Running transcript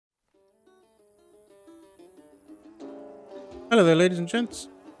Hello there, ladies and gents.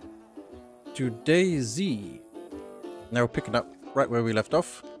 To DayZ. Now we're picking up right where we left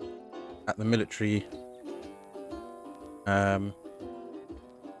off at the military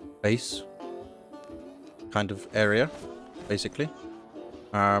base kind of area, basically.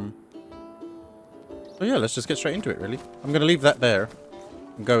 So yeah, let's just get straight into it, really. I'm going to leave that there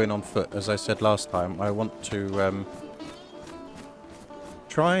and go in on foot. As I said last time, I want to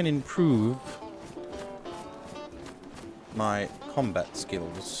try and improve my combat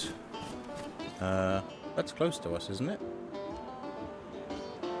skills. That's close to us, isn't it?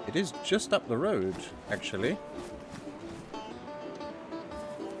 It is just up the road, actually.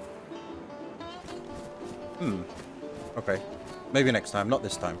 Okay. Maybe next time. Not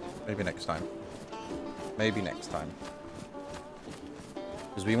this time. Maybe next time. Maybe next time.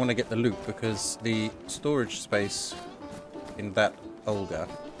 Because we want to get the loot, because the storage space in that Olga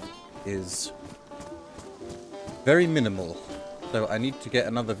is very minimal. So I need to get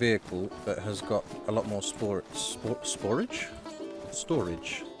another vehicle that has got a lot more storage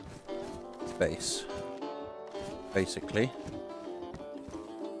space, basically.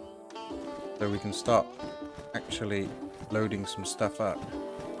 So we can start actually loading some stuff up.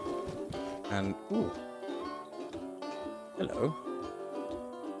 And, ooh. Hello.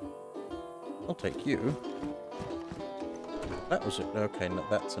 I'll take you. That was it. Okay, no,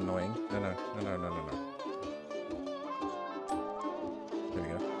 that's annoying. No. There we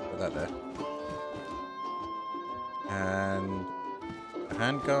go. Put that there. And a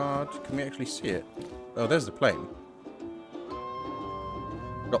handguard. Can we actually see it? Oh, there's the plane.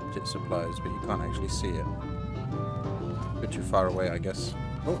 Dropped its supplies, but you can't actually see it. A bit too far away, I guess.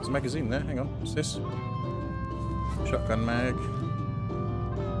 Oh, there's a magazine there. Hang on. What's this? Shotgun mag.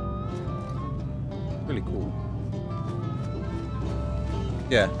 Really cool.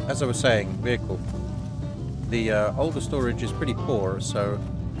 Yeah, as I was saying, vehicle. The older storage is pretty poor, so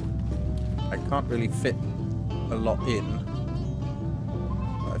I can't really fit a lot in.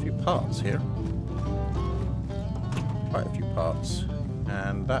 Quite a few parts here. Quite a few parts.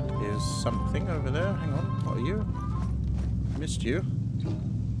 And that is something over there. Hang on, what are you? Missed you.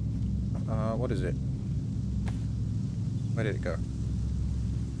 What is it? Where did it go?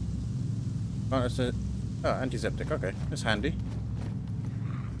 Oh, it's a... Oh, antiseptic. Okay, that's handy.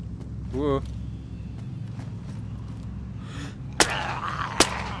 Whoa.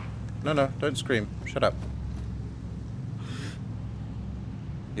 No, don't scream. Shut up.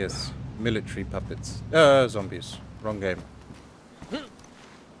 Yes, military puppets. Zombies. Wrong game.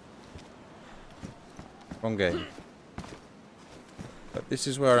 Wrong game. But this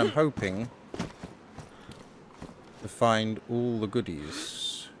is where I'm hoping to find all the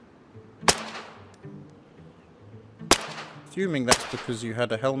goodies. Assuming that's because you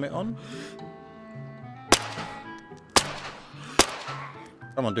had a helmet on.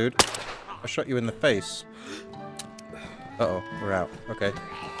 Come on, dude. I shot you in the face. Uh-oh, we're out. Okay.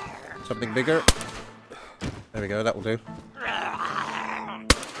 Something bigger. There we go, that will do.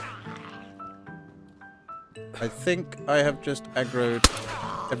 I think I have just aggroed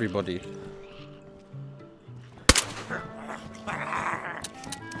everybody.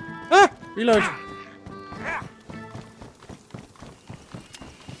 Ah! Reload!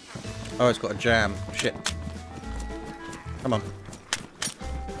 Oh, it's got a jam. Shit. Come on.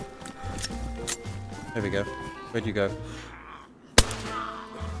 There we go. Where'd you go?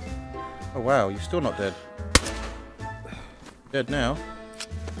 Oh wow, you're still not dead. Dead now.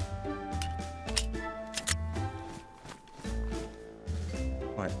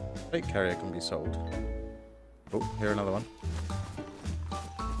 Right, plate carrier can be sold. Oh, here another one.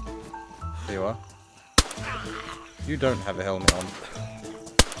 There you are. You don't have a helmet on.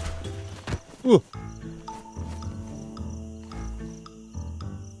 Ooh.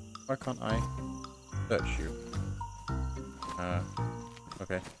 Why can't I search you?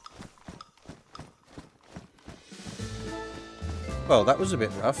 Okay. Well, that was a bit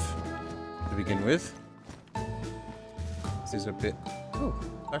rough to begin with. This is a bit... Oh,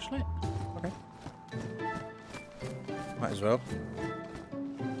 flashlight? Okay. Might as well.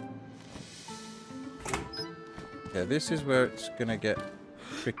 Yeah, this is where it's gonna get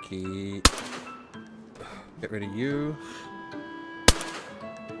tricky. Get rid of you.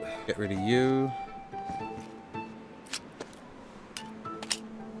 Get rid of you.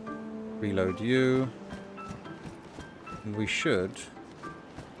 Reload you. And we should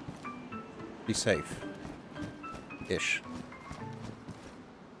be safe-ish.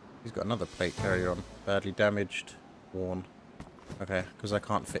 He's got another plate carrier on. Badly damaged. Worn. Okay, because I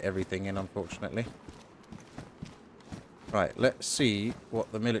can't fit everything in, unfortunately. Right, let's see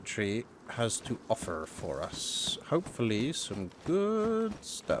what the military has to offer for us. Hopefully some good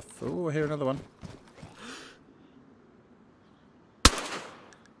stuff. Oh, I hear another one.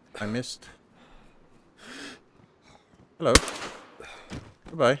 I missed. Hello.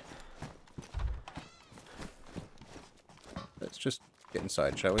 Goodbye. Let's just get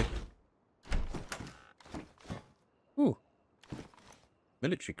inside, shall we? Ooh.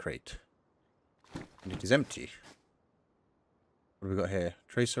 Military crate. And it is empty. What have we got here?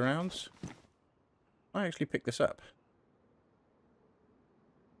 Tracer rounds? I actually pick this up.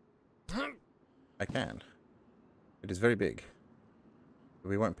 I can. It is very big. But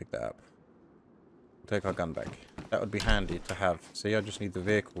we won't pick that up. We'll take our gun back. That would be handy to have. See, I just need the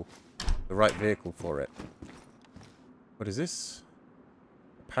vehicle. The right vehicle for it. What is this?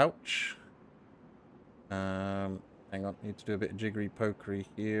 A pouch? Hang on. Need to do a bit of jiggery pokery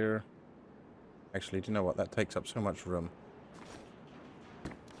here. Actually, do you know what? That takes up so much room.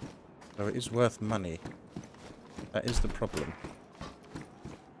 So it is worth money. That is the problem.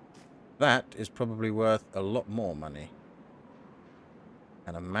 That is probably worth a lot more money.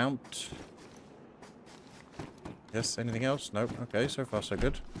 An amount. Yes, anything else? Nope. Okay, so far so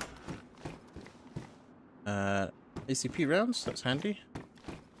good. ACP rounds, that's handy.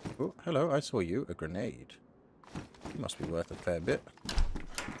 Oh, hello, I saw you. A grenade. You must be worth a fair bit.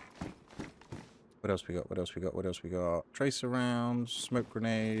 What else we got? What else we got? What else we got? Tracer rounds, smoke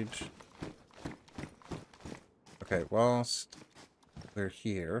grenade. Okay, whilst we're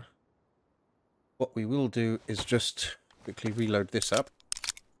here, what we will do is just quickly reload this up.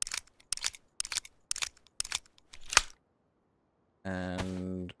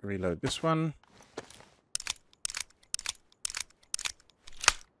 And reload this one.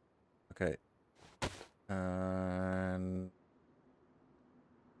 Okay. And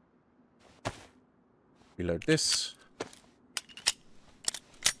reload this.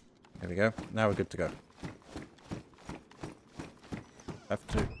 There we go. Now we're good to go. Have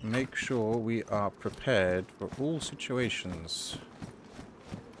to make sure we are prepared for all situations.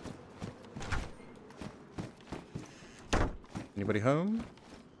 Anybody home?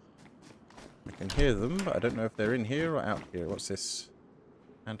 I can hear them, but I don't know if they're in here or out here. What's this?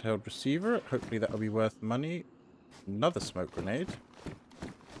 Handheld receiver. Hopefully that'll be worth money. Another smoke grenade.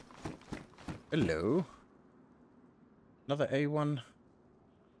 Hello. Another A1.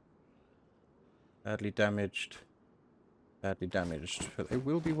 Badly damaged. Badly damaged. But they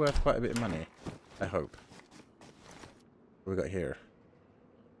will be worth quite a bit of money. I hope. What have we got here?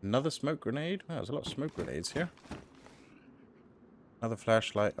 Another smoke grenade. Wow, there's a lot of smoke grenades here. Another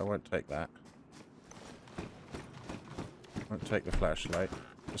flashlight. I won't take that. Won't take the flashlight.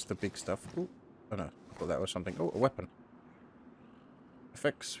 Just the big stuff. Ooh. Oh no. I thought that was something. Oh, a weapon.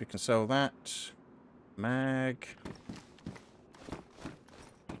 Effects. We can sell that. Mag.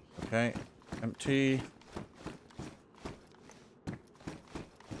 Okay. Empty.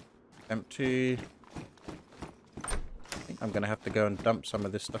 Empty. I think I'm going to have to go and dump some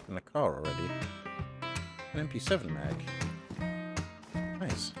of this stuff in the car already. An MP7 mag.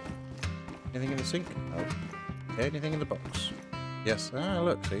 Nice. Anything in the sink? No. Okay, anything in the box? Yes. Ah,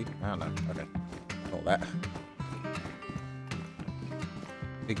 look, see? Ah, no. Okay. Ignore that.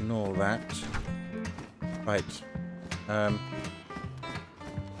 Ignore that. Right. I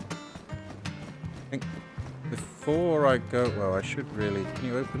think before I go... Well, I should really... Can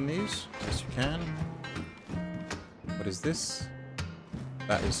you open these? Yes, you can. What is this?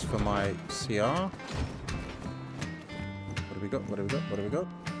 That is for my CR. What have we got? What have we got? What have we got?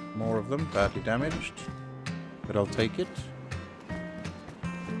 More of them, badly damaged. But I'll take it.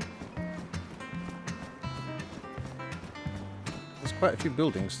 There's quite a few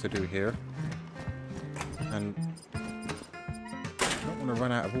buildings to do here. And I don't want to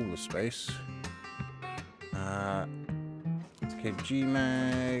run out of all the space. Okay,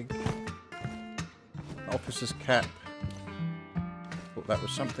 G-Mag. Officer's cap. Thought that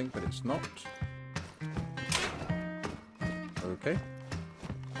was something, but it's not. Okay.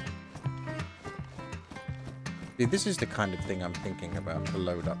 See, this is the kind of thing I'm thinking about to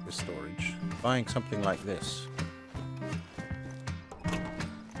load up this storage. Buying something like this.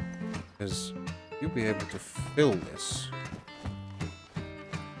 Because you'll be able to fill this.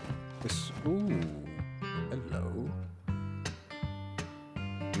 This... Ooh. Hello.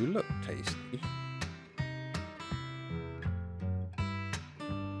 You look tasty.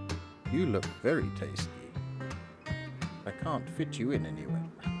 You look very tasty. I can't fit you in anywhere.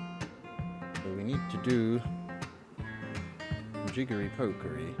 So we need to do some jiggery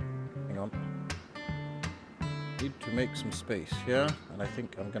pokery. Hang on. Need to make some space here, and I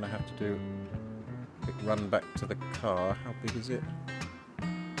think I'm gonna have to do a quick run back to the car. How big is it?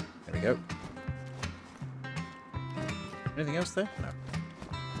 There we we go. Anything else there? No.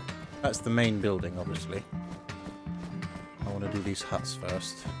 That's the main building, obviously. I want to do these huts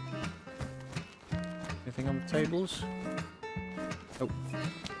first. Anything on the tables? Oh.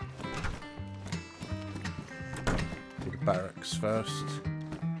 Do the barracks first.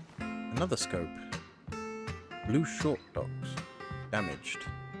 Another scope. Blue short docks. Damaged.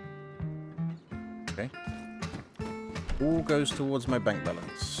 Okay. All goes towards my bank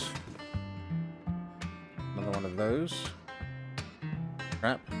balance. Another one of those.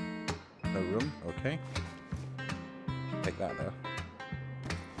 Crap. No room. Okay. Take that though.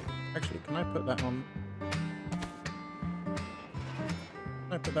 Actually, can I put that on?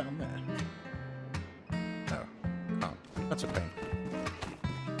 Can I put that on there? No. Can't. That's a pain.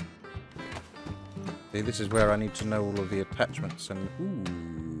 See, this is where I need to know all of the attachments and... Ooh.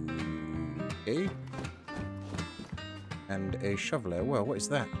 Okay. And a shoveler. Well, what is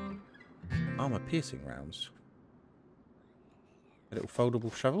that? Armor piercing rounds. A little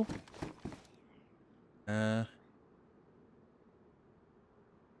foldable shovel. There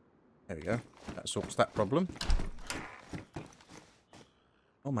we go. That sorts that problem.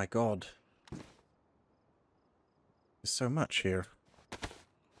 Oh my god. There's so much here.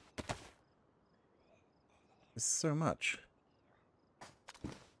 There's so much.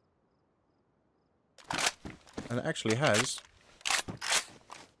 And it actually has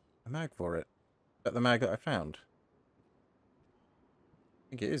a mag for it. Is that the mag that I found? I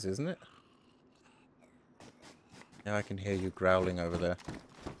think it is, isn't it? Yeah, I can hear you growling over there.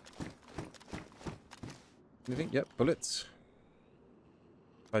 Anything? Yep, bullets.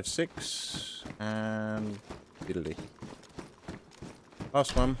 5.6 and diddly.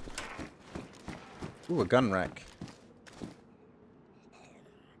 Last one. Ooh, a gun rack.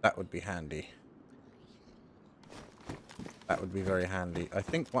 That would be handy. That would be very handy. I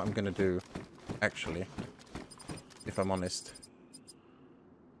think what I'm going to do, actually, if I'm honest,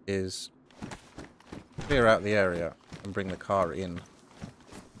 is clear out the area and bring the car in.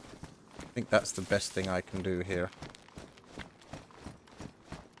 I think that's the best thing I can do here.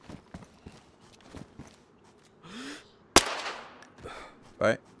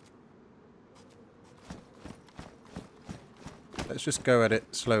 Right. Let's just go at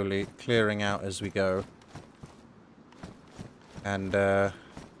it slowly, clearing out as we go. And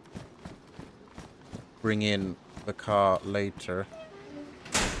bring in the car later.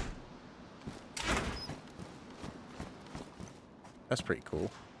 That's pretty cool.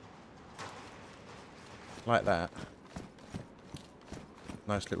 Like that.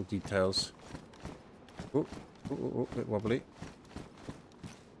 Nice little details. Ooh, ooh, ooh, a bit wobbly.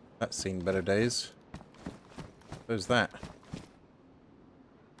 That's seen better days. Where's that?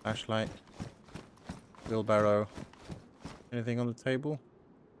 Flashlight. Wheelbarrow. Anything on the table?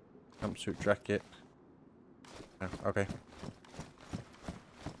 Jumpsuit jacket. No, okay.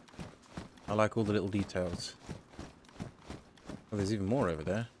 I like all the little details. Oh, there's even more over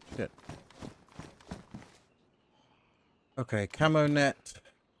there. Shit. Okay, camo net,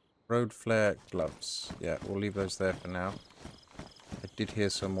 road flare, gloves. Yeah, we'll leave those there for now. I did hear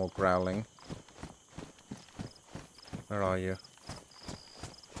some more growling. Where are you?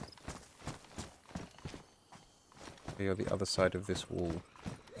 You're the other side of this wall.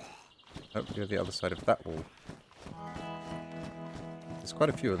 Oh, you're the other side of that wall. There's quite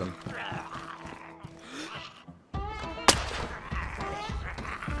a few of them.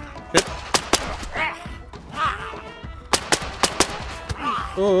 Hit.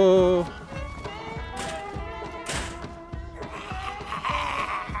 Oh!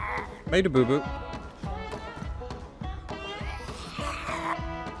 Made a boo-boo.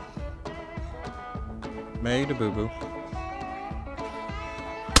 Made a boo-boo.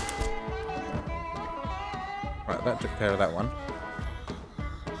 Right, that took care of that one.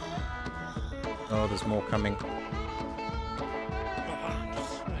 Oh, there's more coming.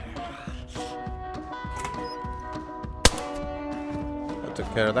 That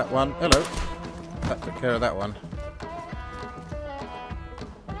took care of that one. Hello. That took care of that one.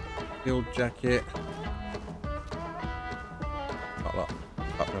 Field jacket. Not a lot.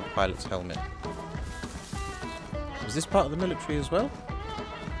 Apart from a pilot's helmet. Is this part of the military as well?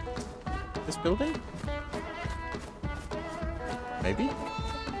 This building? Maybe?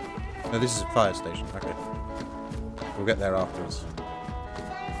 No, this is a fire station. Okay. We'll get there afterwards.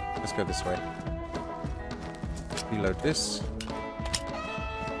 Let's go this way. Reload this.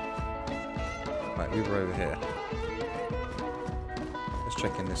 Right, we were over here. Let's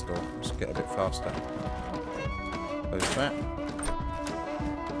check in this door. Let's get a bit faster. Close that.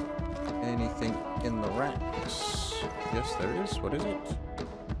 Anything in the racks? Yes, there is. What is it?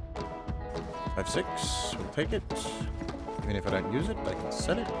 5.6. We'll take it. Even if I don't use it, I can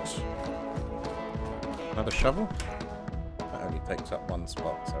sell it. Another shovel. That only takes up one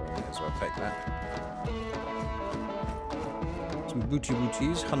spot, so we may as well take that. Some booty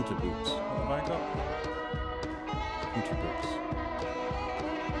booties, hunter boots. What have I got? Booty boots.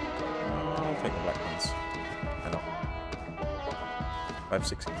 I'll take the black ones. Why not?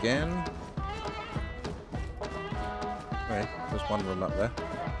 5.6 again. Okay, there's one room up there.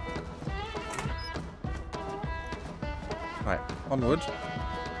 Right, onward.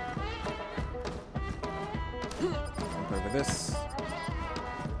 Jump over this.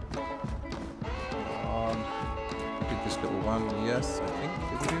 Did this little one, yes, I think.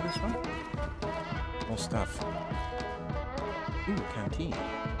 Did we do this one? More stuff. Ooh, canteen. I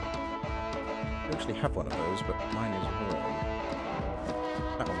actually have one of those, but mine is warm.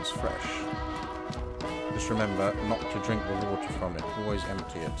 That one's fresh. Just remember not to drink the water from it. Always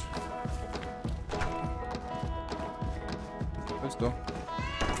empty it. Close the door.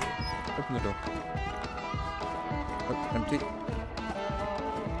 Open the door. Oh, empty.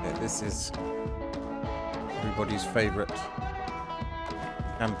 Yeah, this is everybody's favourite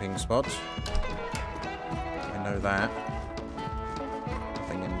camping spot. I know that.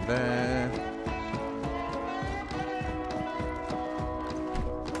 Nothing in there.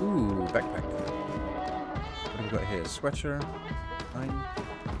 Ooh, backpack. What have we got here? Sweater. Fine.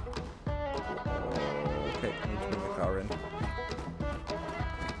 Okay, I need to bring the car in.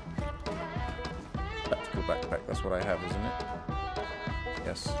 Tactical backpack, that's what I have, isn't it?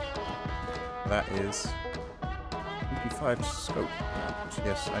 Yes. That is EP5 scope.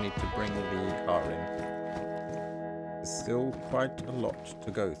 Yes, I need to bring the car in. There's still quite a lot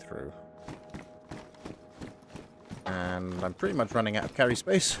to go through. And I'm pretty much running out of carry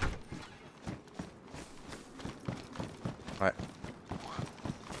space. Right.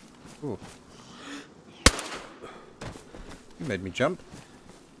 Ooh. You made me jump.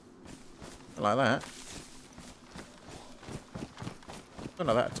 Not like that. Not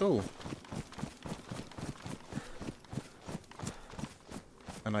like that at all.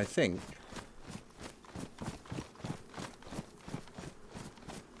 And I think,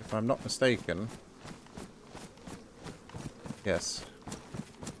 if I'm not mistaken, yes,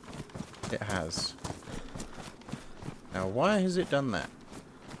 it has. Now, why has it done that?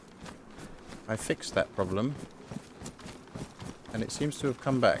 I fixed that problem, and it seems to have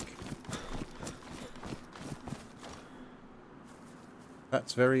come back.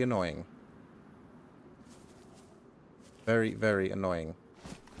 That's very annoying. Very, very annoying.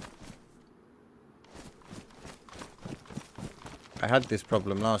 I had this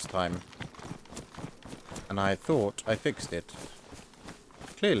problem last time, and I thought I fixed it.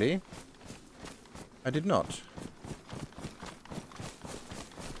 Clearly, I did not.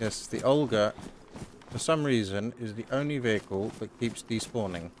 Yes, the Olga, for some reason, is the only vehicle that keeps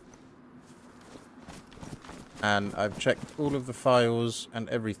despawning. And I've checked all of the files and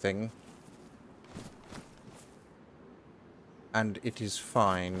everything, and it is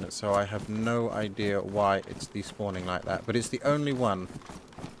fine, so I have no idea why it's despawning like that, but it's the only one.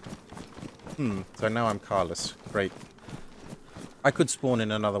 So now I'm carless. Great. I could spawn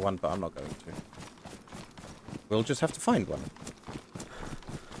in another one, but I'm not going to. We'll just have to find one.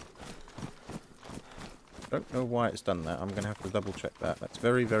 Don't know why it's done that. I'm going to have to double check that. That's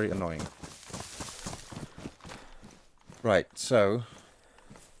very, very annoying. Right, so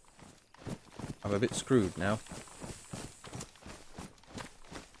I'm a bit screwed now.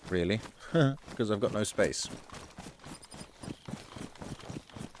 Really? Because I've got no space.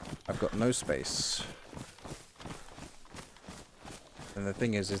 I've got no space. And the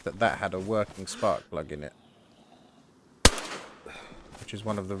thing is that that had a working spark plug in it. Which is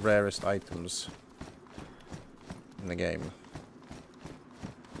one of the rarest items in the game.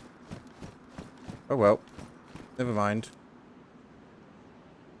 Oh well. Never mind.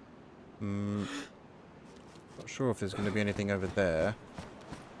 Not sure if there's going to be anything over there.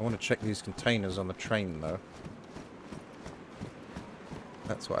 I want to check these containers on the train, though.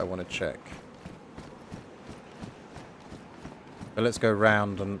 That's what I want to check. But let's go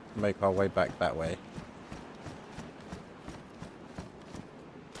round and make our way back that way.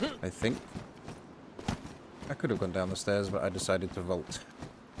 I think. I could have gone down the stairs, but I decided to vault.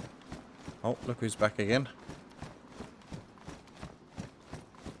 Oh, look who's back again.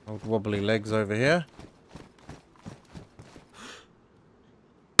 Old wobbly legs over here.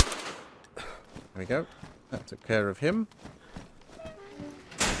 There we go. That took care of him.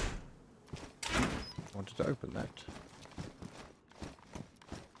 Wanted to open that.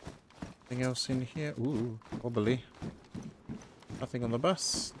 Anything else in here? Ooh, wobbly. Nothing on the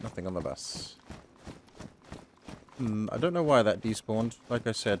bus. Nothing on the bus. I don't know why that despawned. Like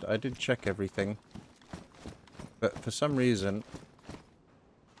I said, I did check everything. But for some reason...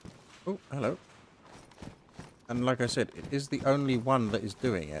 Oh, hello. And like I said, it is the only one that is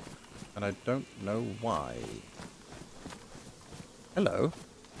doing it. And I don't know why. Hello.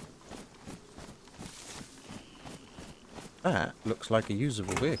 That looks like a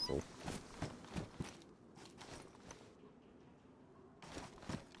usable vehicle.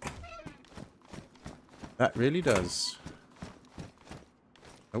 That really does.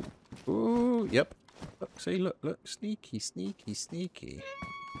 Oh. Ooh, yep. Look, see, look, look. Sneaky, sneaky, sneaky.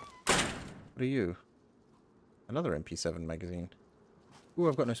 What are you? Another MP7 magazine. Ooh,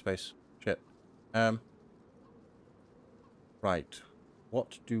 I've got no space. Shit. Right.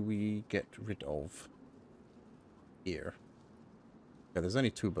 What do we get rid of here? Okay, there's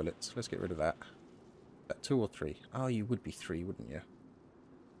only 2 bullets. Let's get rid of that. Is that 2 or 3? Oh, you would be 3, wouldn't you?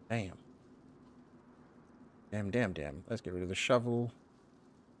 Damn. Damn, damn, damn. Let's get rid of the shovel.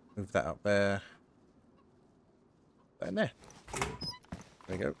 Move that up there. That in there.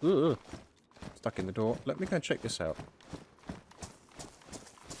 There we go. Ugh. Stuck in the door. Let me go and check this out.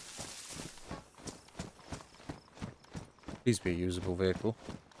 Please be a usable vehicle.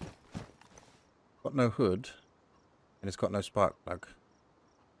 Got no hood. And it's got no spark plug.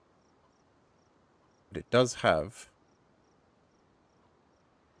 But it does have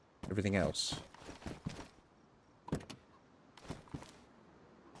everything else.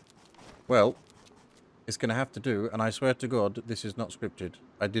 Well, it's going to have to do, and I swear to God, this is not scripted.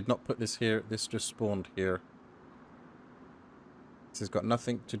 I did not put this here, this just spawned here. This has got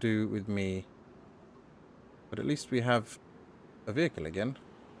nothing to do with me. But at least we have a vehicle again.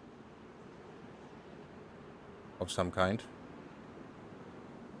 Of some kind.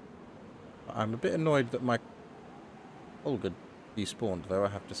 I'm a bit annoyed that my Olga despawned, though, I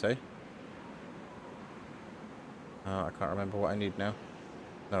have to say. I can't remember what I need now.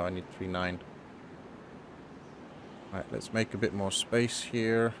 No, I need 3.9. Right, let's make a bit more space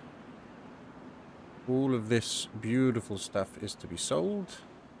here. All of this beautiful stuff is to be sold.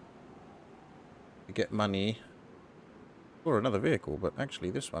 To get money for another vehicle, but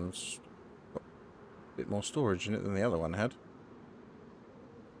actually this one's got a bit more storage in it than the other one had.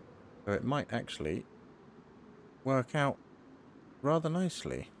 So it might actually work out rather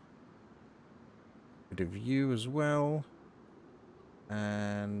nicely. Bit of you as well.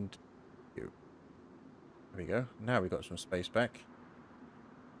 And you. There we go. Now we've got some space back.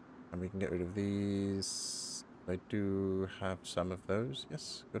 And we can get rid of these. I do have some of those.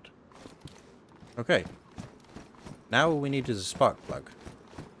 Yes, good. Okay. Now all we need is a spark plug.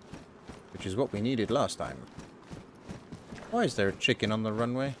 Which is what we needed last time. Why is there a chicken on the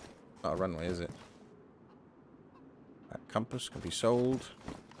runway? Not a runway, is it? That compass can be sold.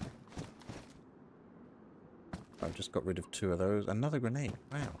 I've just got rid of 2 of those. Another grenade.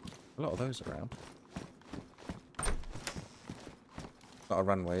 Wow. A lot of those around. It's not a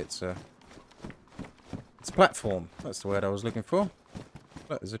runway, it's a platform. That's the word I was looking for.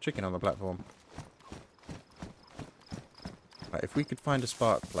 Look, there's a chicken on the platform. Right, if we could find a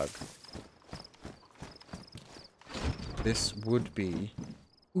spark plug. This would be...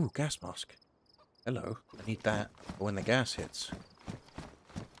 Ooh, gas mask. Hello. I need that for when the gas hits.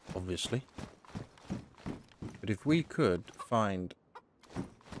 Obviously. But if we could find...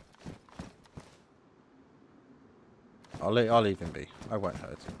 I'll leave him be. I won't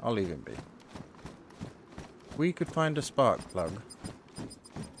hurt him. I'll leave him be. If we could find a spark plug,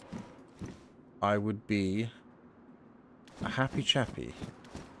 I would be a happy chappy.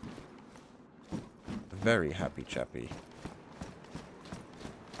 A very happy chappy.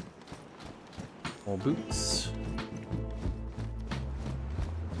 More boots.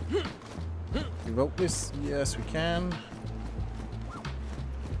 Revolt this? Yes, we can.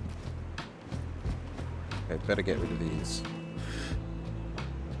 Okay, better get rid of these.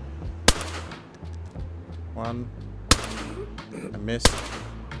 1. I missed.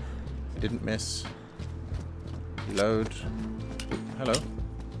 I didn't miss. Reload. Ooh, hello.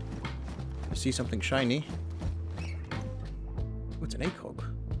 I see something shiny. Oh, it's an ACOG.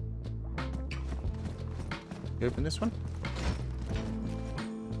 You open this one?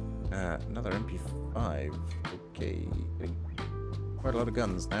 Another MP5. Okay. Quite a lot of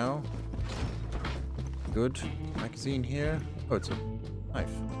guns now. Good. Magazine here. Oh, it's a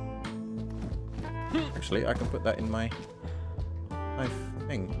knife. Actually, I can put that in my knife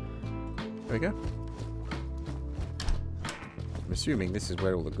thing. There we go. I'm assuming this is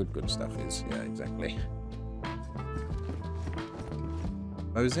where all the good stuff is. Yeah, exactly.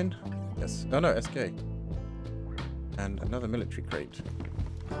 Mosin? Yes. Oh no, SK. And another military crate.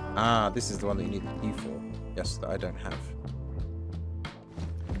 Ah, this is the one that you need the key for. Yes, that I don't have.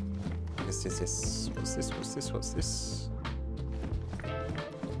 Yes. What's this?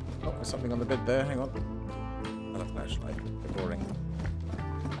 Oh, there's something on the bed there. Hang on. Another flashlight. Boring.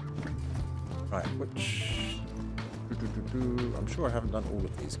 Right, which... I'm sure I haven't done all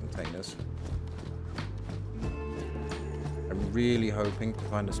of these containers. I'm really hoping to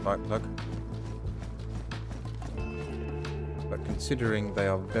find a spark plug. But considering they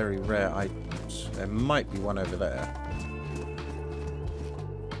are very rare items, there might be one over there.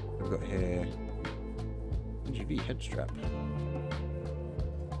 We've got here... NGV head strap.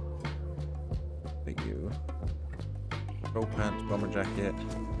 Thank you. Roll pants, bomber jacket.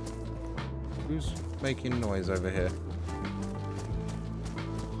 Who's making noise over here?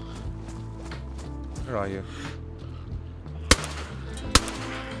 Where are you?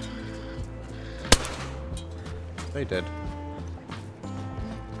 They dead.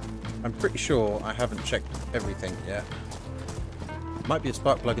 I'm pretty sure I haven't checked everything yet. Might be a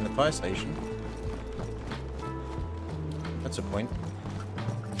spark plug in the fire station. That's a point.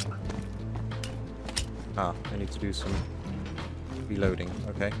 Ah, I need to do some reloading.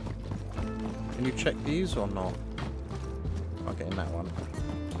 Okay. Can you check these or not? I'll get in that one.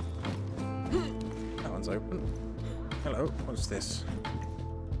 That one's open. Hello, what's this?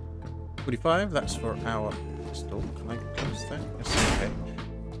 45, that's for our pistol. Can I close that? Yes, okay.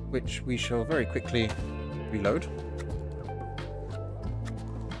 Which we shall very quickly reload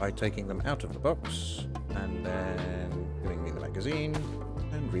by taking them out of the box and then giving me the magazine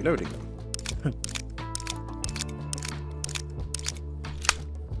and reloading them.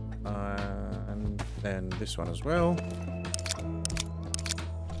 And then this one as well.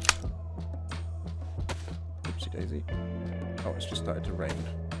 Oopsie daisy. Oh, it's just started to rain.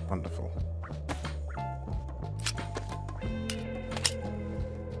 Wonderful.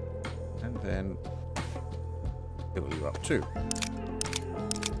 And then fill you up too.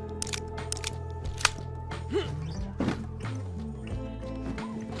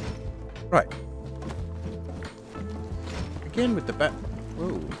 Right. Again with the bat.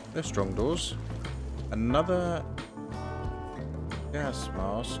 Whoa, they're strong doors. Another gas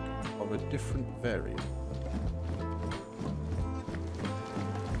mask of a different variant.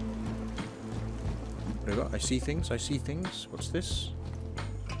 I see things, I see things. What's this?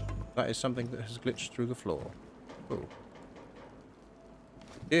 That is something that has glitched through the floor. Oh.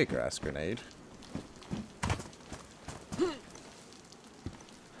 Tear gas grenade.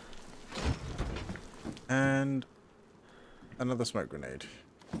 And another smoke grenade.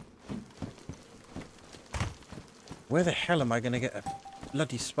 Where the hell am I going to get a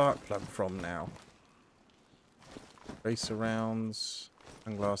bloody spark plug from now? Racer rounds,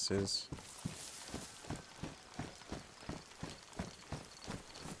 sunglasses.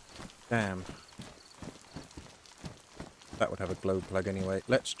 Damn. That would have a glow plug anyway.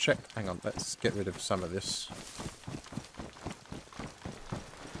 Let's check. Hang on, let's get rid of some of this.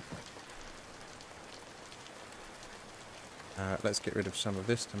 Let's get rid of some of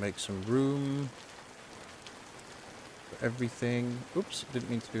this to make some room for everything. Oops,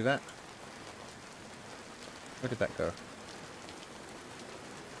 didn't mean to do that. Where did that go?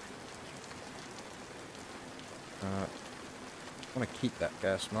 I want to keep that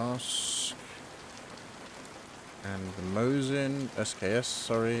gas mask. And the Mosin, SKS,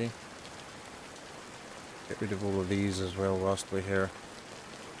 sorry. Get rid of all of these as well whilst we're here.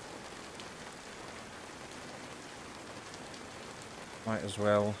 Might as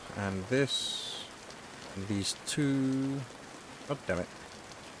well. And this. And these two. God damn it.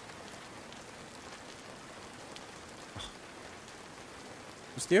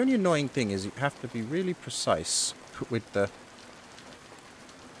 It's the only annoying thing is you have to be really precise with the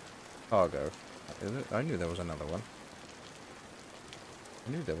cargo. Is it? I knew there was another one.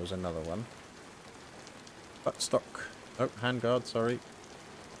 I knew there was another one. Buttstock. Oh, handguard, sorry.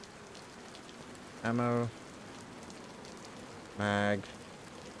 Ammo. Mag.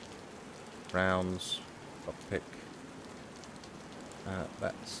 Rounds. Lockpick.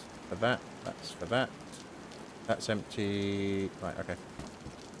 That's for that. That's for that. That's empty. Right, okay.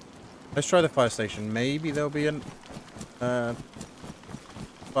 Let's try the fire station. Maybe there'll be an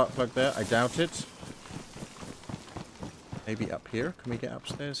spark plug there. I doubt it. Maybe up here. Can we get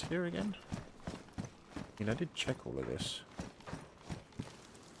upstairs here again? I mean, I did check all of this.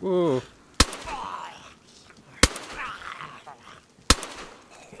 Whoa.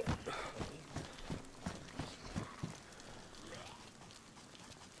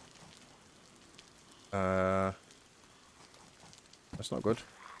 That's not good.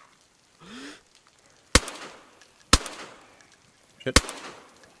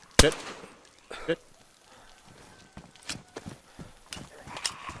 Shit. Shit.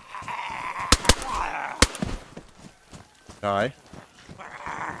 Die.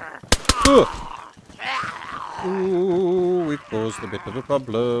 Ooh, we've caused a bit of a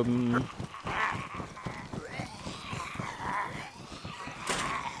problem.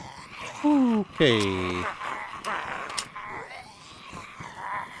 Okay.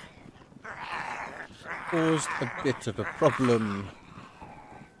 Caused a bit of a problem.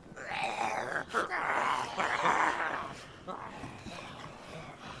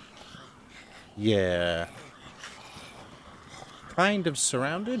 Yeah. Kind of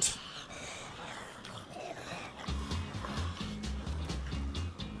surrounded.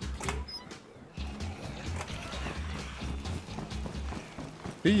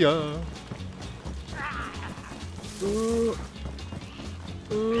 See ya.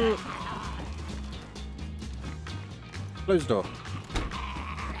 Closed door.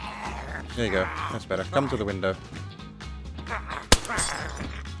 There you go. That's better. Come to the window.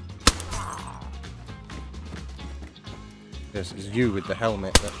 This is you with the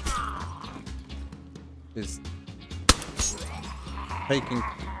helmet that is taking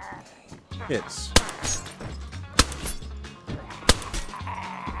hits.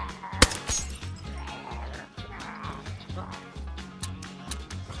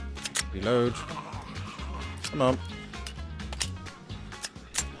 Reload. Come on.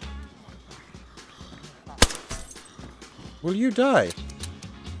 Will you die?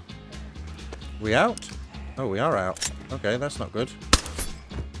 We out? Oh, we are out. Okay, that's not good.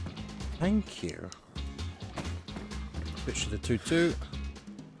 Thank you. Switch to the 2-2.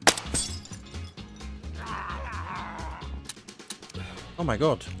 Oh my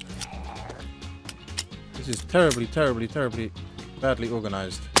god. This is terribly, terribly, terribly badly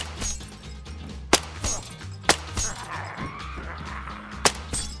organized.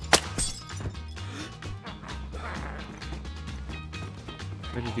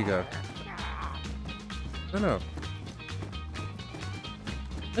 Where did you go? Oh no.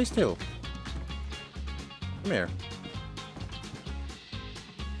 Stay still. Come here.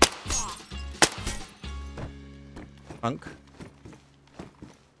 Punk.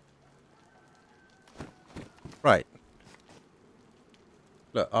 Right.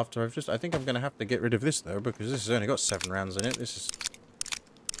 Look, after I've just... I think I'm going to have to get rid of this, though, because this has only got 7 rounds in it. This is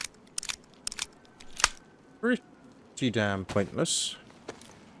pretty damn pointless.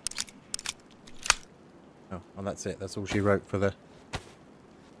 Oh, well, that's it. That's all she wrote for the...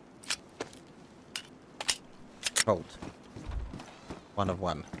 Colt. 1 of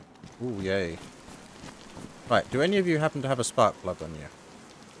 1. Ooh, yay. Right, do any of you happen to have a spark plug on you?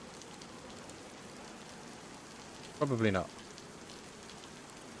 Probably not.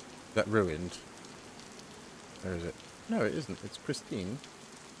 Is that ruined? Where is it? No, it isn't. It's pristine.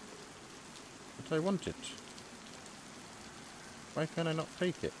 But I want it. Why can I not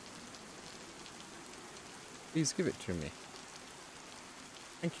take it? Please give it to me.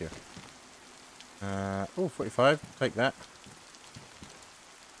 Thank you. Oh, 45. Take that.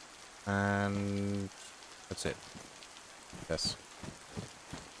 And that's it. Yes.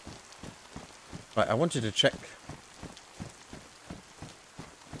 Right, I wanted to check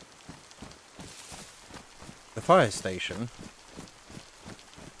the fire station.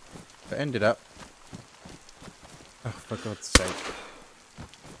 But ended up... Oh, for God's sake.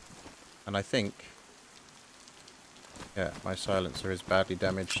 And I think... Yeah, my silencer is badly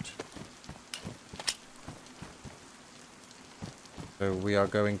damaged. So we are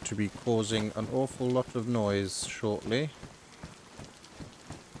going to be causing an awful lot of noise shortly.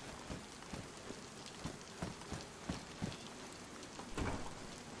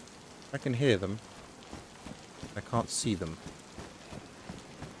 I can hear them. I can't see them.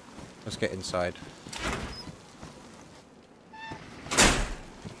 Let's get inside.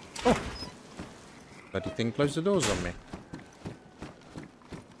 Oh! Bloody thing closed the doors on me.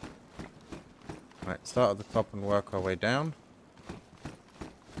 Right, start at the top and work our way down.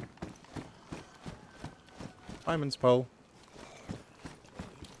 Fireman's pole.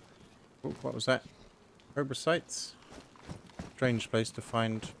 Oh, what was that? Cobra sights. Strange place to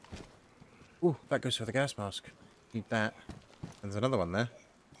find... Ooh, that goes for the gas mask. Need that. There's another one there.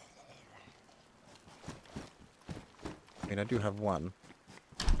 I mean, I do have one.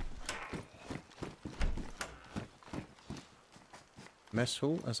 Mess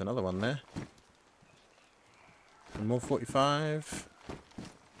hall. There's another one there. And more 45.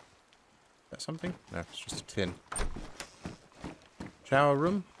 That something? No, it's just a tin. Shower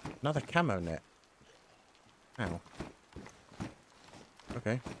room. Another camo net. Ow.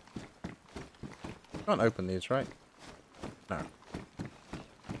 Okay. Can't open these, right? No.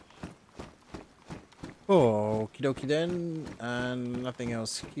 Oh, okie dokie then. And nothing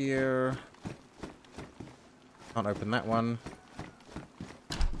else here. Can't open that one.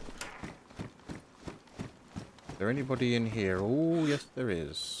 Is there anybody in here? Oh, yes there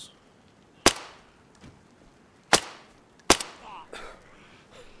is.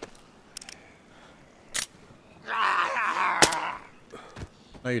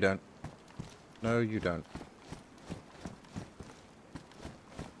 No, you don't. No, you don't.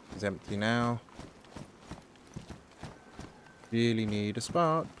 It's empty now. Really need a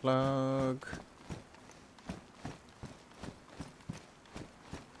spark plug.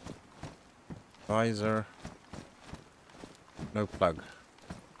 Visor. No plug.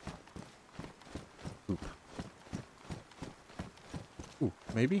 Oop. Ooh,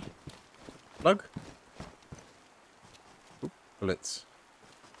 maybe? Plug? Oop, bullets.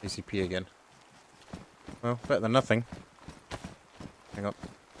 ACP again. Well, better than nothing. Hang on.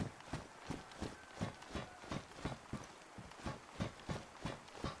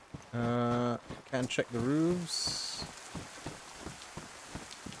 Can check the roofs.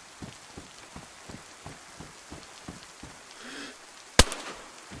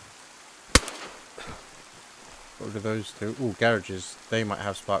 What are those two? Ooh, garages. They might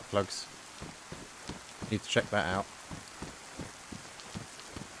have spark plugs. Need to check that out.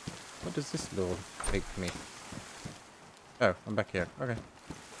 What does this door take me? Oh, I'm back here. Okay.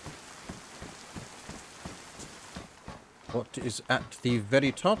 What is at the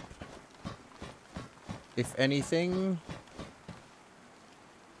very top? If anything...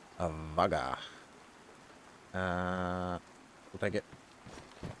 a Vaga. What I get?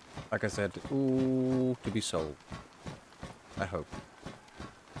 Like I said, ooh, to be sold. I hope.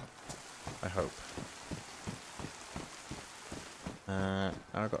 I hope. Now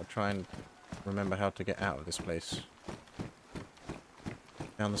I've got to try and remember how to get out of this place.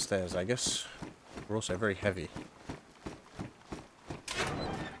 Down the stairs, I guess. We're also very heavy.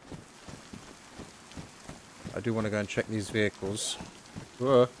 I do want to go and check these vehicles.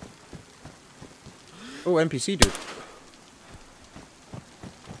 Whoa. Oh, NPC dude.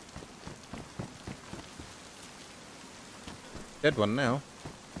 Dead one now.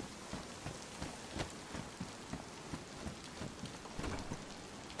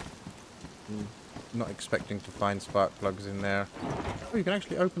 Not expecting to find spark plugs in there. Oh, you can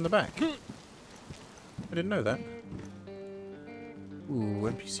actually open the back. I didn't know that. Ooh,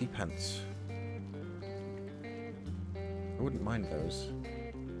 NPC pants. I wouldn't mind those.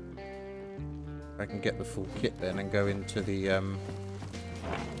 I can get the full kit then and go into the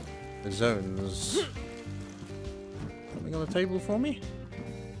zones. Something on the table for me?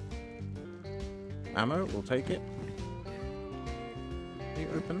 Ammo, we'll take it. Can you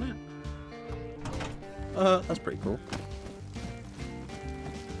open that? That's pretty cool.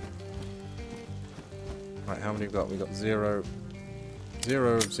 Right, how many have we got? We got 0.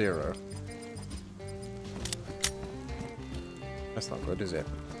 0 of 0. That's not good, is it?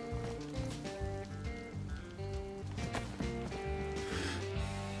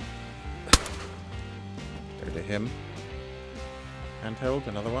 Go to him. Handheld,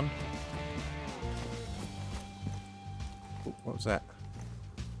 another one. Ooh, what was that?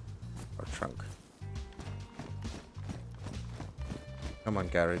 Oh, trunk. Come on,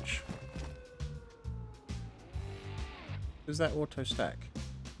 garage. Does that auto stack?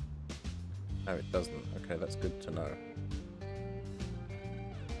 No, it doesn't. Okay, that's good to know.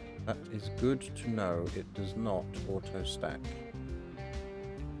 That is good to know. It does not auto stack.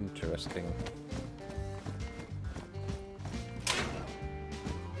 Interesting.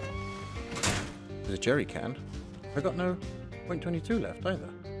 There's a jerry can. I got no .22 left either.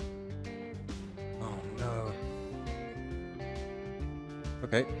 Oh no.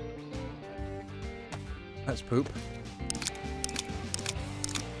 Okay. That's poop.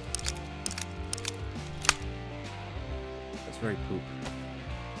 That's very poop.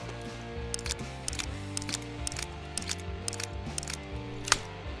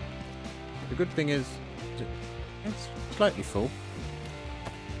 The good thing is, it's slightly full.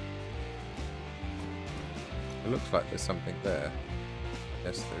 It looks like there's something there.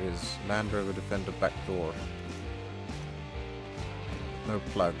 Yes, there is. Land Rover Defender back door. No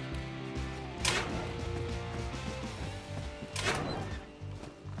plug.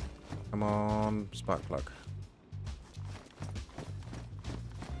 Come on, spark plug.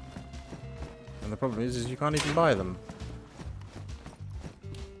 And the problem is you can't even buy them.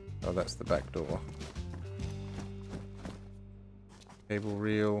 Oh, that's the back door. Cable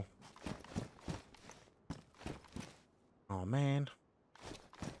reel. Oh man.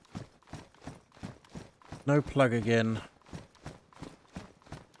 No plug again.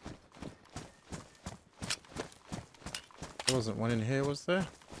 There wasn't one in here, was there?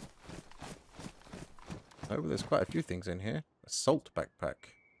 Oh, there's quite a few things in here. A salt backpack.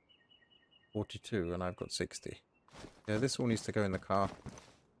 42, and I've got 60. Yeah, this all needs to go in the car.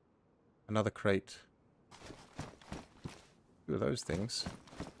 Another crate. Two of those things.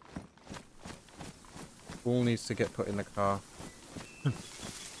 All needs to get put in the car.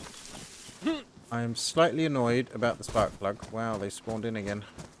 I am slightly annoyed about the spark plug. Wow, they spawned in again.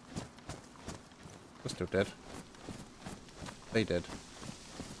 They're still dead. They dead.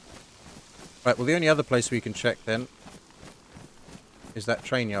 Right, well the only other place we can check then is that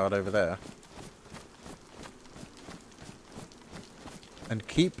train yard over there. And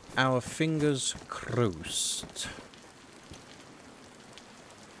keep our fingers crossed.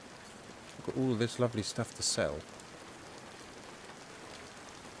 Got all of this lovely stuff to sell.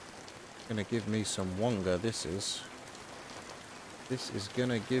 Gonna give me some wonga, this is. This is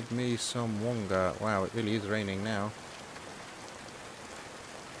gonna give me some wonga. Wow, it really is raining now.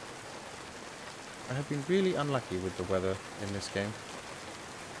 I have been really unlucky with the weather in this game.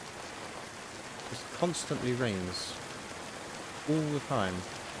 It just constantly rains. All the time.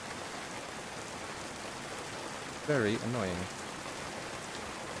 Very annoying.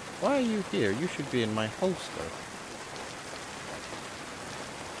 Why are you here? You should be in my holster.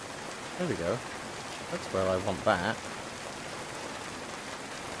 There we go. That's where I want that.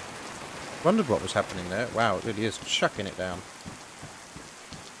 Wondered what was happening there. Wow, it really is chucking it down.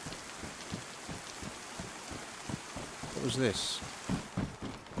 What was this?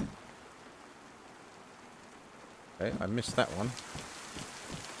 Okay, I missed that one.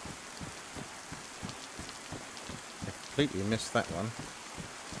 I completely missed that one.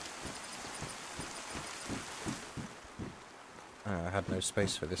 I had no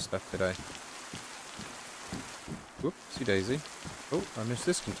space for this stuff, did I? Whoopsie daisy. Oh, I missed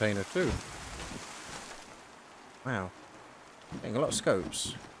this container too. Wow. Getting a lot of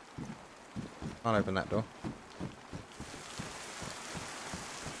scopes. Can't open that door.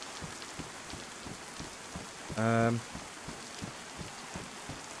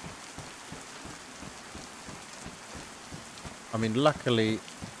 I mean, luckily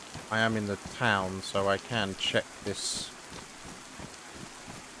I am in the town, so I can check this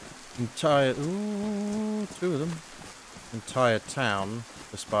entire... Ooh, two of them. Entire town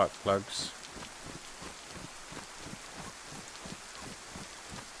for spark plugs.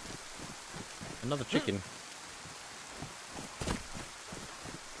 Another chicken.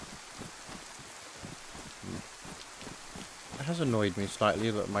 It has annoyed me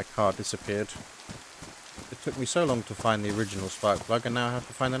slightly that my car disappeared. It took me so long to find the original spark plug, and now I have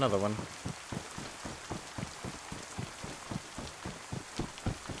to find another one.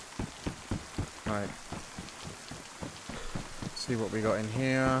 Right. Let's see what we got in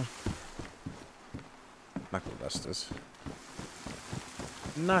here. Knuckle dusters.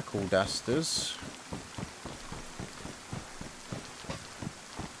 Knuckle dusters.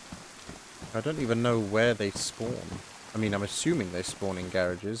 I don't even know where they spawn. I mean, I'm assuming they spawn in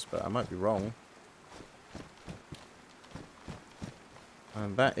garages, but I might be wrong.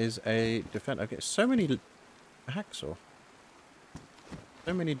 And that is a defender. Okay, so many... A hacksaw.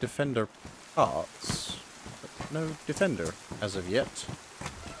 So many defender parts, but no defender as of yet.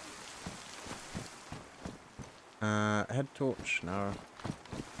 Head torch, no.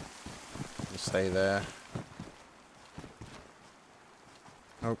 Stay there.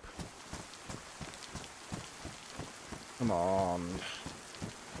 Nope. Come on.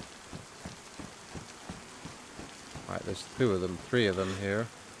 Right, there's two of them, three of them here.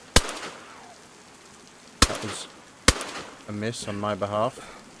 That was a miss on my behalf.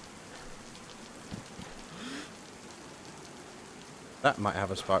 That might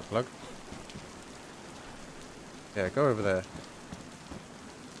have a spark plug. Yeah, go over there.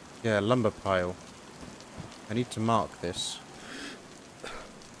 Yeah, lumber pile. I need to mark this.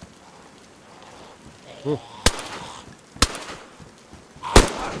 Ooh.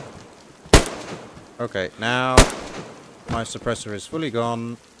 Okay, now my suppressor is fully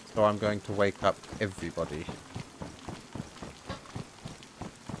gone, so I'm going to wake up everybody.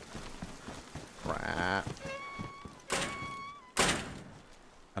 Crap.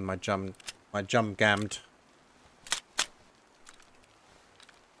 And my jum gammed.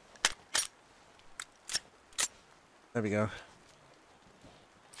 There we go.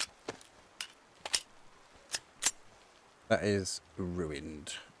 That is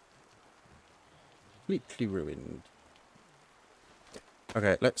ruined. Completely ruined.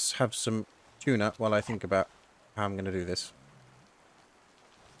 Okay, let's have some tuna while I think about how I'm going to do this.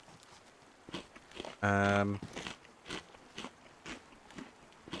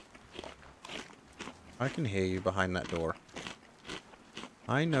 I can hear you behind that door.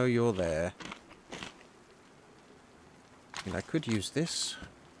 I know you're there. I mean, I could use this.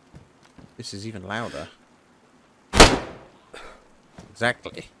 This is even louder.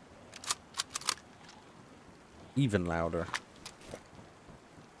 Exactly. Even louder.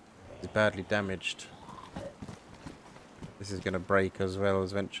 It's badly damaged. This is going to break as well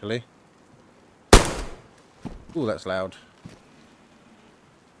eventually. Ooh, that's loud.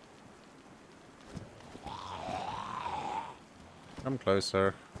 Come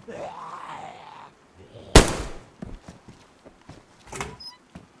closer.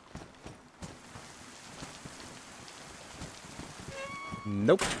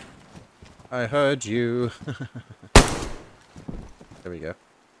 Nope. I heard you. There we go.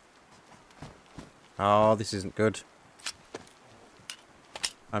 Oh, this isn't good.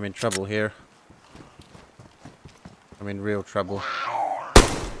 I'm in trouble here. I'm in real trouble.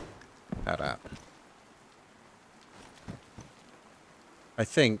 Shut up. I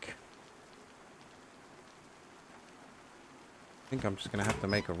think I'm just going to have to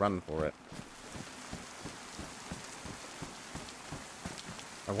make a run for it.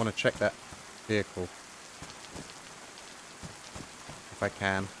 I want to check that vehicle. If I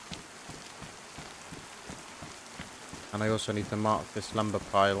can. And I also need to mark this lumber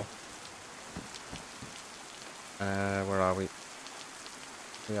pile. Where are we?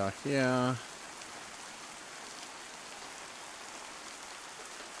 We are here.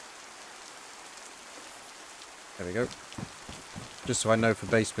 There we go. Just so I know for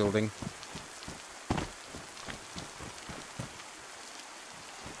base building.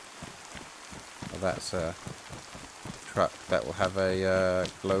 Well, that's a truck that will have a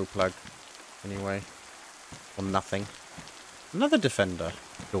glow plug anyway. Or nothing. Another defender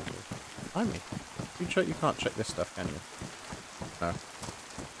door. Blimey. You can't check this stuff, can you?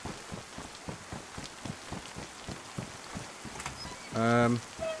 No.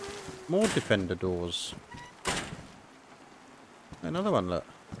 More defender doors. Another one, look.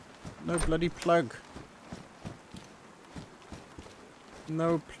 No bloody plug.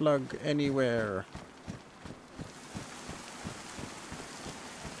 No plug anywhere.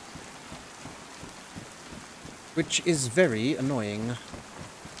 Which is very annoying.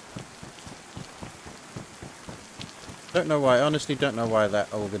 Don't know why. I honestly don't know why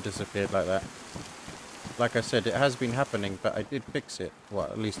that Olga disappeared like that. Like I said, it has been happening, but I did fix it. Well,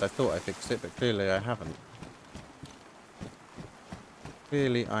 at least I thought I fixed it, but clearly I haven't.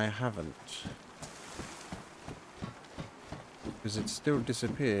 Clearly I haven't. Because it still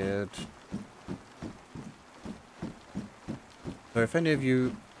disappeared. So if any of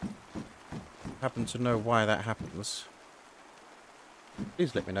you happen to know why that happens,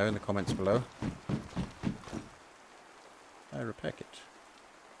 please let me know in the comments below. I repack it.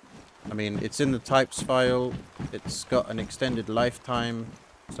 I mean, it's in the types file. It's got an extended lifetime.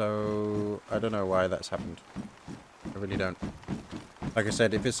 So I don't know why that's happened. I really don't. Like I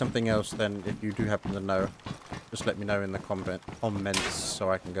said, if it's something else, then if you do happen to know, just let me know in the comments so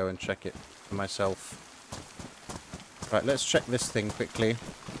I can go and check it for myself. Right, let's check this thing quickly.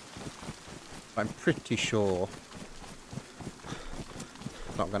 I'm pretty sure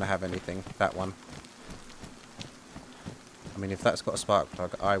it's not going to have anything, that one. I mean, if that's got a spark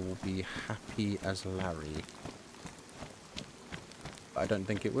plug, I will be happy as Larry. But I don't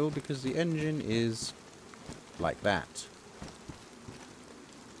think it will because the engine is like that.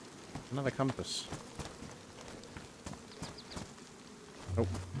 Another compass. Oh,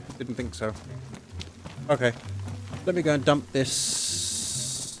 didn't think so. Okay, let me go and dump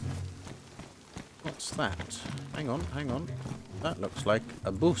this. What's that? Hang on, hang on. That looks like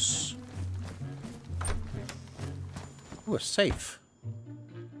a bus. Oh, a safe.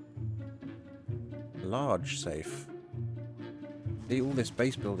 Large safe. See all this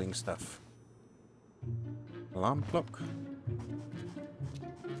base building stuff. Alarm clock.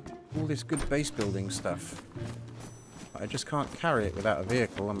 All this good base building stuff. I just can't carry it without a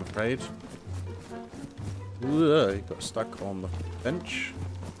vehicle, I'm afraid. Ooh, it got stuck on the bench.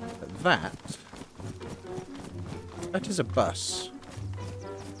 But that is a bus.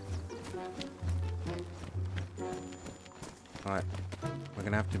 Alright, we're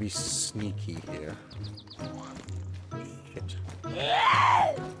gonna have to be sneaky here. Shit.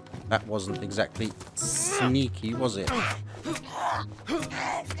 That wasn't exactly sneaky, was it?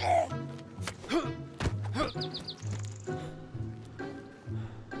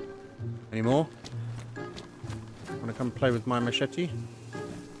 Any more? Wanna come play with my machete?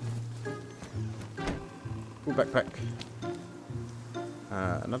 Cool backpack.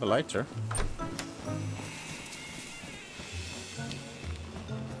 Another lighter.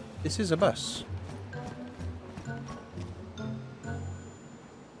 This is a bus.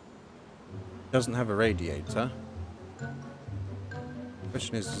 Doesn't have a radiator.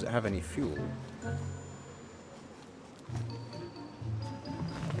 Question is, does it have any fuel?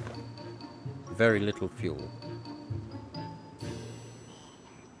 Very little fuel.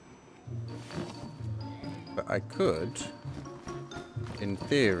 But I could, in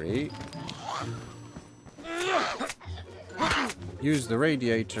theory, use the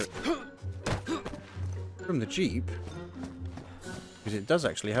radiator from the Jeep, because it does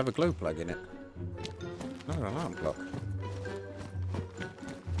actually have a glow plug in it. Another alarm clock.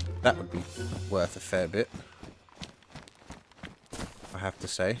 That would be worth a fair bit, I have to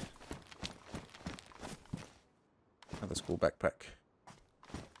say. Another school backpack.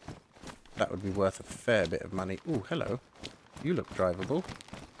 That would be worth a fair bit of money. Ooh, hello. You look drivable.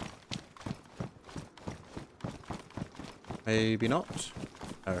 Maybe not.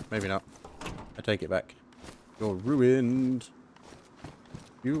 Oh, maybe not. I take it back. You're ruined.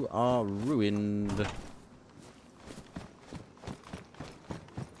 You are ruined.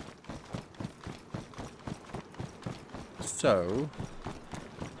 So,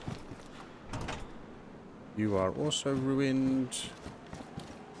 you are also ruined.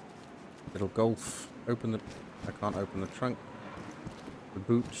 Little golf. Open the... I can't open the trunk. The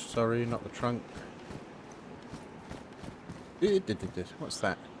boot, sorry, not the trunk. What's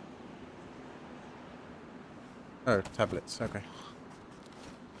that? Oh, tablets, okay.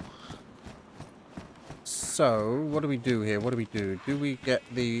 So, what do we do here? What do we do? Do we get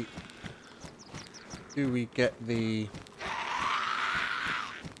the...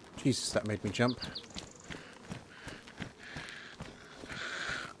 Jesus, that made me jump.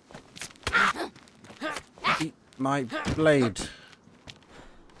 Eat my blade.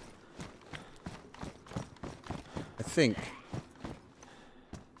 I think.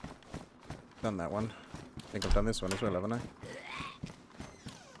 Done that one. I think I've done this one as well, haven't I?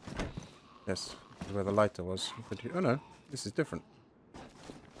 Yes, this is where the lighter was. Oh no, this is different.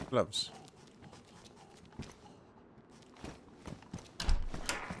 Gloves.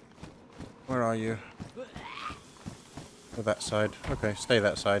 Where are you? Oh, that side. Okay, stay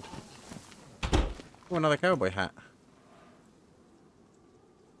that side. Oh, another cowboy hat.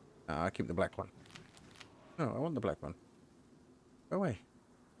 I'll keep the black one. No, I want the black one. Go away.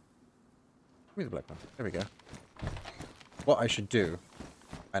 Give me the black one. There we go. What I should do...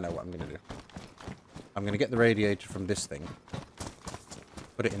 I know what I'm going to do. I'm going to get the radiator from this thing.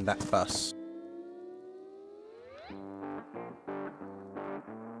 Put it in that bus.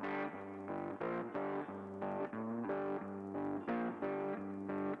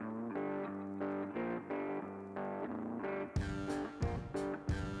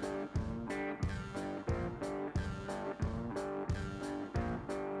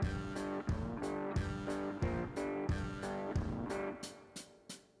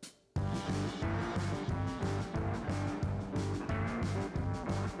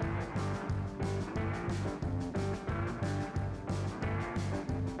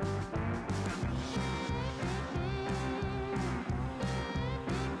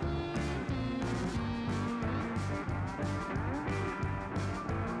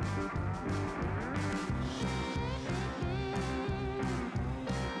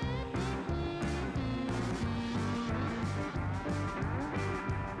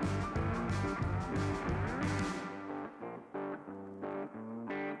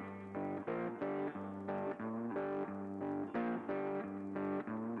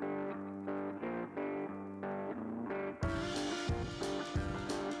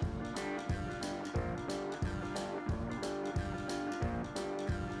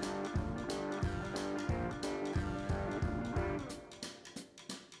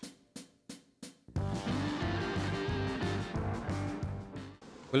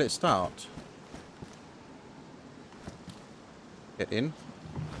 Will it start? Get in.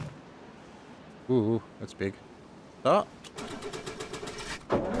 Ooh, that's big. Start.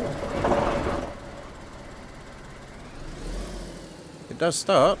 It does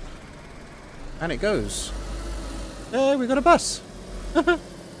start. And it goes. Hey, we got a bus. Bit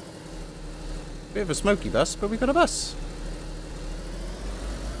of a smoky bus, but we got a bus.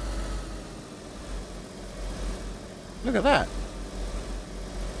 Look at that.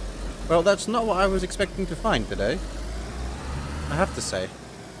 Well, that's not what I was expecting to find today. I have to say.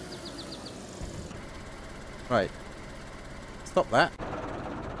 Right. Stop that.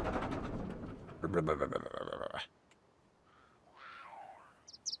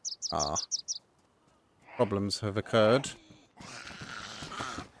 Ah. Problems have occurred.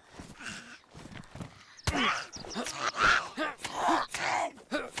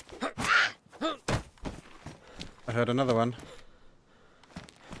 I heard another one.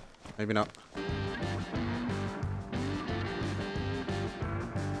 Maybe not.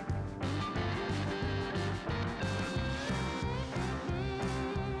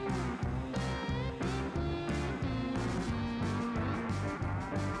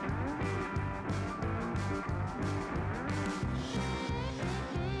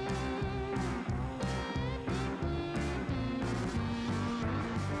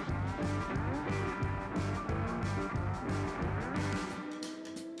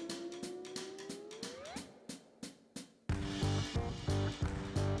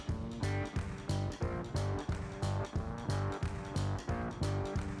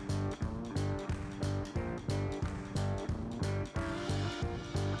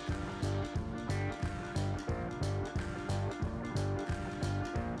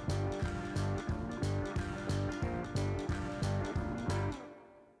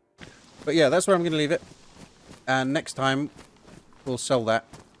 But yeah, that's where I'm going to leave it. And next time, we'll sell that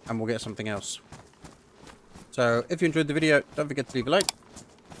and we'll get something else. So if you enjoyed the video, don't forget to leave a like.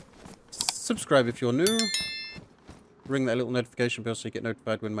 Subscribe if you're new. Ring that little notification bell so you get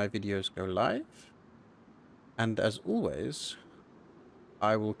notified when my videos go live. And as always,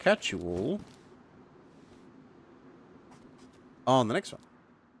 I will catch you all on the next one.